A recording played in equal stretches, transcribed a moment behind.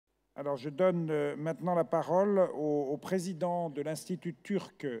Alors, je donne maintenant la parole au président de l'Institut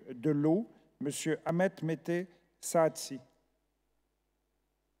turc de l'eau, M. Ahmet Mete Saatsi.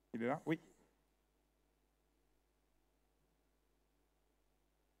 Il est là? Oui.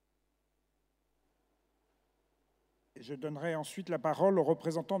 Et je donnerai ensuite la parole au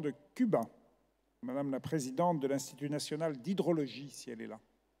représentant de Cuba, Madame la présidente de l'Institut national d'hydrologie, si elle est là.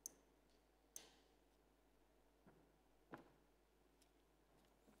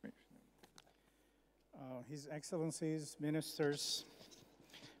 His Excellencies, Ministers,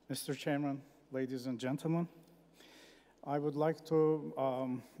 Mr. Chairman, ladies and gentlemen, I would like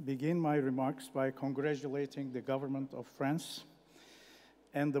to begin my remarks by congratulating the government of France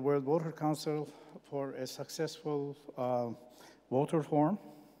and the World Water Council for a successful water forum.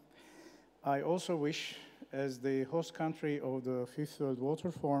 I also wish, as the host country of the Fifth World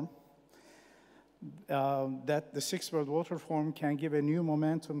Water Forum, that the Sixth World Water Forum can give a new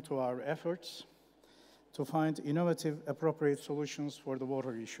momentum to our efforts to find innovative, appropriate solutions for the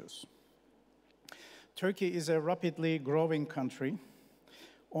water issues. Turkey is a rapidly growing country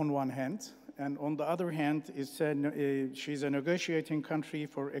on one hand, and on the other hand, she's a negotiating country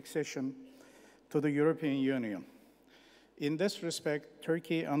for accession to the European Union. In this respect,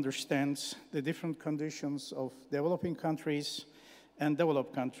 Turkey understands the different conditions of developing countries and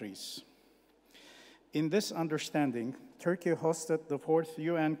developed countries. In this understanding, Turkey hosted the 4th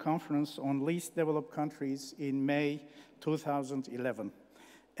UN Conference on Least Developed Countries in May 2011,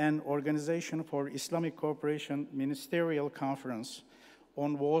 and Organization for Islamic Cooperation Ministerial Conference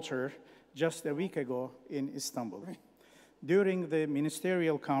on Water just a week ago in Istanbul. During the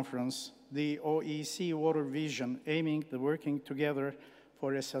Ministerial Conference, the OEC Water Vision aiming the working together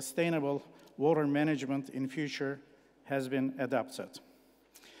for a sustainable water management in future has been adopted.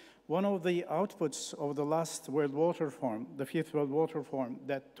 One of the outputs of the last World Water Forum, the Fifth World Water Forum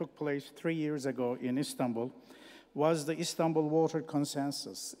that took place 3 years ago in Istanbul, was the Istanbul Water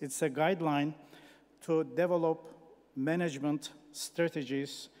Consensus. It's a guideline to develop management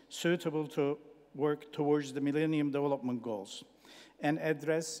strategies suitable to work towards the Millennium Development Goals and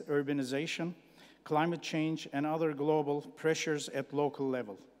address urbanization, climate change, and other global pressures at local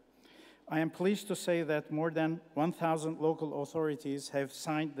level. I am pleased to say that more than 1,000 local authorities have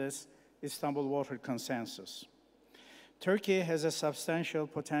signed this Istanbul Water Consensus. Turkey has a substantial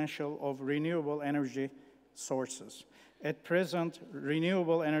potential of renewable energy sources. At present,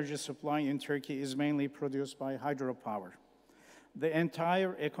 renewable energy supply in Turkey is mainly produced by hydropower. The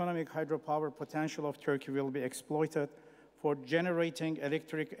entire economic hydropower potential of Turkey will be exploited for generating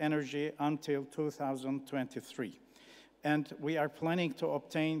electric energy until 2023. And we are planning to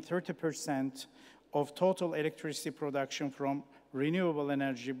obtain 30% of total electricity production from renewable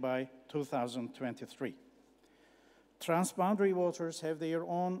energy by 2023. Transboundary waters have their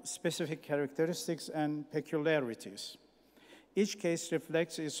own specific characteristics and peculiarities. Each case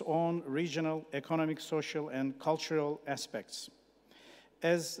reflects its own regional, economic, social, and cultural aspects.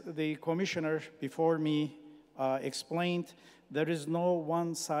 As the commissioner before me explained, there is no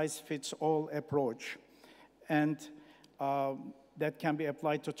one-size-fits-all approach, and that can be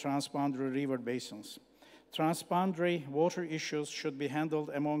applied to transboundary river basins. Transboundary water issues should be handled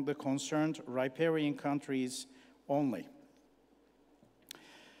among the concerned riparian countries only.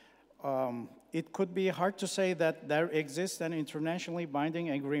 It could be hard to say that there exists an internationally binding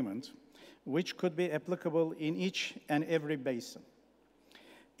agreement which could be applicable in each and every basin.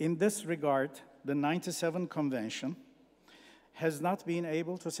 In this regard, the 97 Convention has not been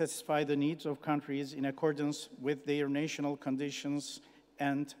able to satisfy the needs of countries in accordance with their national conditions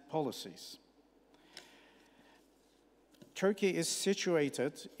and policies. Turkey is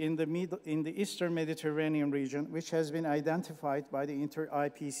situated in the Eastern Mediterranean region, which has been identified by the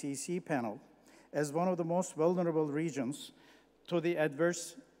Inter-IPCC panel as one of the most vulnerable regions to the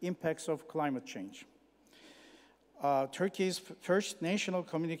adverse impacts of climate change. Turkey's first national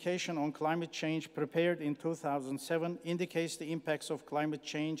communication on climate change, prepared in 2007, indicates the impacts of climate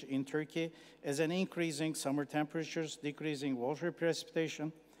change in Turkey as an increasing summer temperatures, decreasing water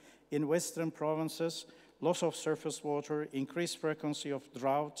precipitation in western provinces, loss of surface water, increased frequency of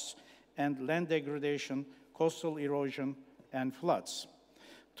droughts, and land degradation, coastal erosion, and floods.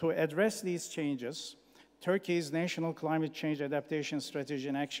 To address these changes, Turkey's National Climate Change Adaptation Strategy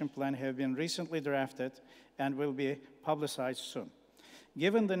and Action Plan have been recently drafted and will be publicized soon.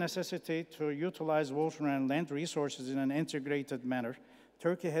 Given the necessity to utilize water and land resources in an integrated manner,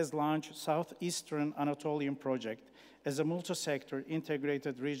 Turkey has launched Southeastern Anatolian Project as a multi-sector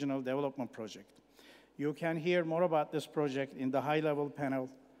integrated regional development project. You can hear more about this project in the high-level panel,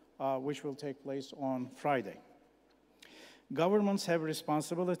 which will take place on Friday. Governments have a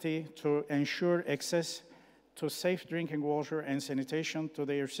responsibility to ensure access to safe drinking water and sanitation to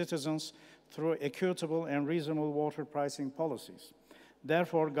their citizens through equitable and reasonable water pricing policies.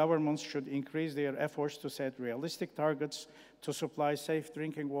 Therefore, governments should increase their efforts to set realistic targets to supply safe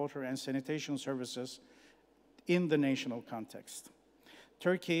drinking water and sanitation services in the national context.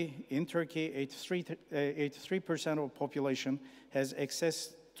 In Turkey, 83% of the population has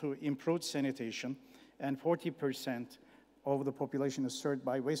access to improved sanitation, and 40% of the population is served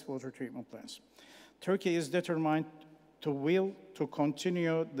by wastewater treatment plants. Turkey is determined to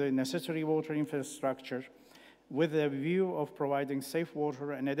continue the necessary water infrastructure with a view of providing safe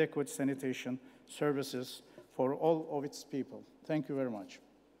water and adequate sanitation services for all of its people. Thank you very much.